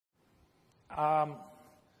Right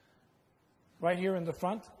here in the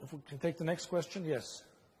front, if we can take the next question. Yes.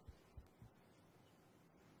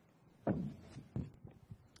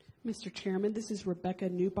 Mr. Chairman, this is Rebecca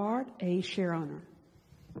Neubardt, a share owner.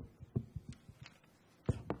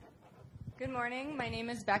 Good morning. My name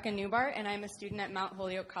is Becca Neubardt, and I'm a student at Mount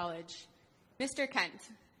Holyoke College. Mr. Kent,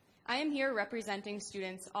 I am here representing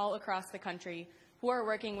students all across the country who are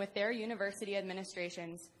working with their university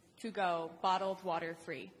administrations to go bottled water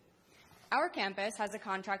free. Our campus has a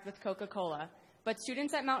contract with Coca-Cola, but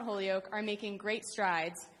students at Mount Holyoke are making great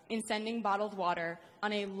strides in sending bottled water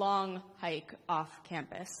on a long hike off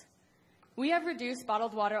campus. We have reduced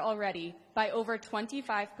bottled water already by over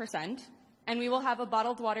 25%, and we will have a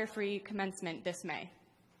bottled water-free commencement this May.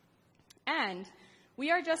 And we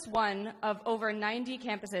are just one of over 90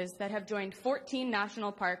 campuses that have joined 14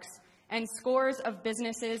 national parks and scores of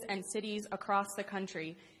businesses and cities across the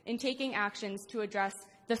country in taking actions to address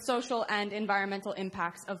the social and environmental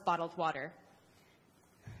impacts of bottled water.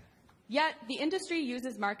 Yet, the industry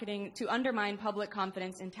uses marketing to undermine public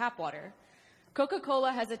confidence in tap water.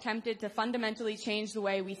 Coca-Cola has attempted to fundamentally change the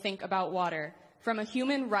way we think about water, from a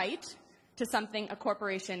human right to something a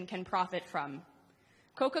corporation can profit from.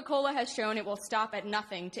 Coca-Cola has shown it will stop at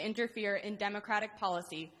nothing to interfere in democratic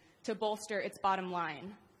policy to bolster its bottom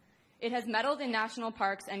line. It has meddled in national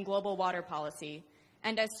parks and global water policy,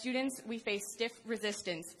 and as students, we face stiff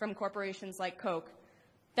resistance from corporations like Coke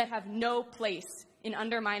that have no place in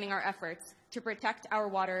undermining our efforts to protect our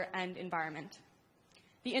water and environment.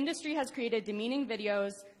 The industry has created demeaning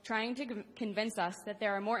videos trying to convince us that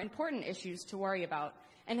there are more important issues to worry about,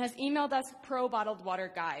 and has emailed us pro-bottled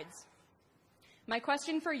water guides. My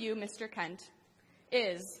question for you, Mr. Kent,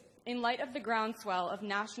 is, in light of the groundswell of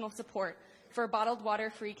national support for bottled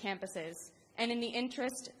water-free campuses, and in the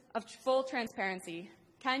interest of full transparency,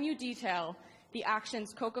 can you detail the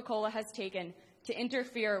actions Coca-Cola has taken to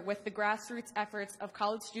interfere with the grassroots efforts of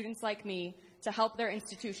college students like me to help their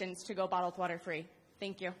institutions to go bottled water-free?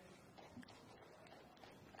 Thank you.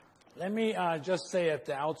 Let me just say at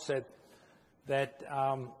the outset that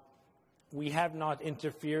we have not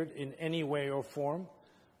interfered in any way or form.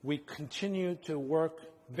 We continue to work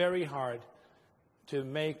very hard to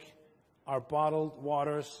make our bottled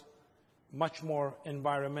waters much more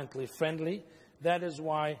environmentally friendly. That is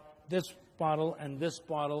why this bottle and this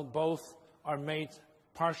bottle both are made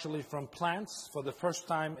partially from plants for the first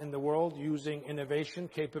time in the world using innovation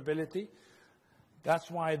capability. That's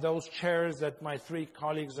why those chairs that my three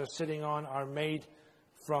colleagues are sitting on are made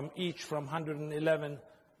from 111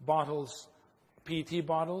 bottles, PET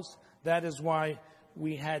bottles. That is why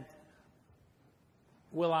we had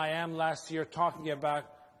will.i.am last year talking about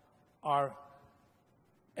our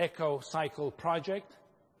eco-cycle project,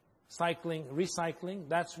 cycling, recycling.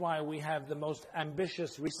 That's why we have the most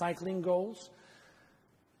ambitious recycling goals.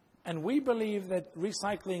 And we believe that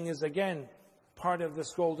recycling is, again, part of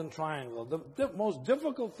this golden triangle. The most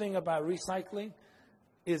difficult thing about recycling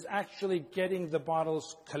is actually getting the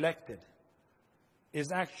bottles collected,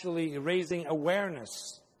 is actually raising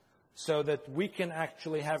awareness so that we can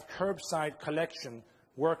actually have curbside collection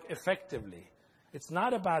work effectively. It's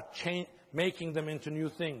not about making them into new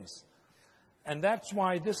things. And that's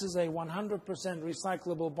why this is a 100%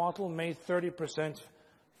 recyclable bottle made 30%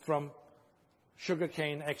 from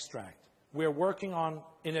sugarcane extract. We're working on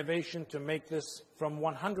innovation to make this from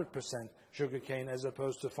 100% sugarcane as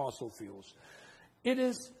opposed to fossil fuels. It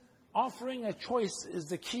is offering a choice is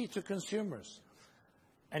the key to consumers.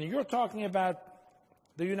 And you're talking about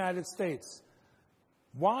the United States.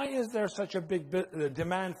 Why is there such a big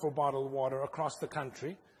demand for bottled water across the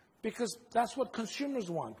country? Because that's what consumers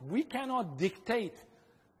want. We cannot dictate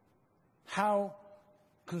how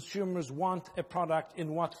consumers want a product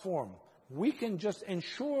in what form. We can just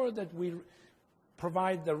ensure that we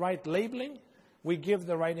provide the right labeling, we give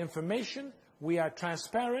the right information, we are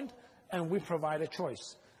transparent, and we provide a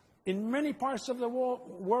choice. In many parts of the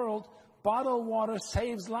world, bottled water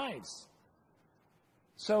saves lives.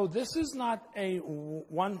 So this is not a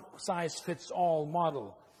one-size-fits-all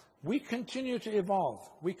model. We continue to evolve.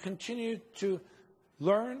 We continue to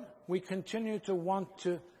learn. We continue to want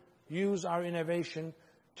to use our innovation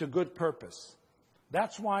to good purpose.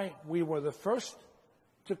 That's why we were the first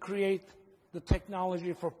to create the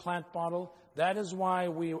technology for plant bottle. That is why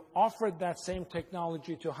we offered that same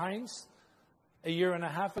technology to Heinz a year and a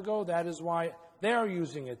half ago. That is why they are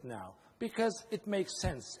using it now, because it makes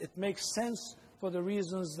sense. It makes sense for the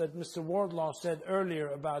reasons that Mr. Wardlaw said earlier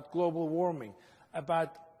about global warming,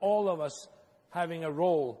 about all of us having a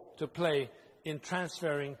role to play in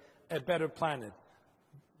transferring a better planet.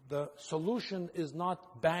 The solution is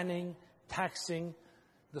not banning, taxing,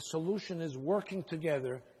 The solution is working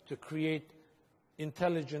together to create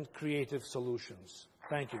intelligent, creative solutions.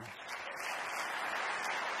 Thank you.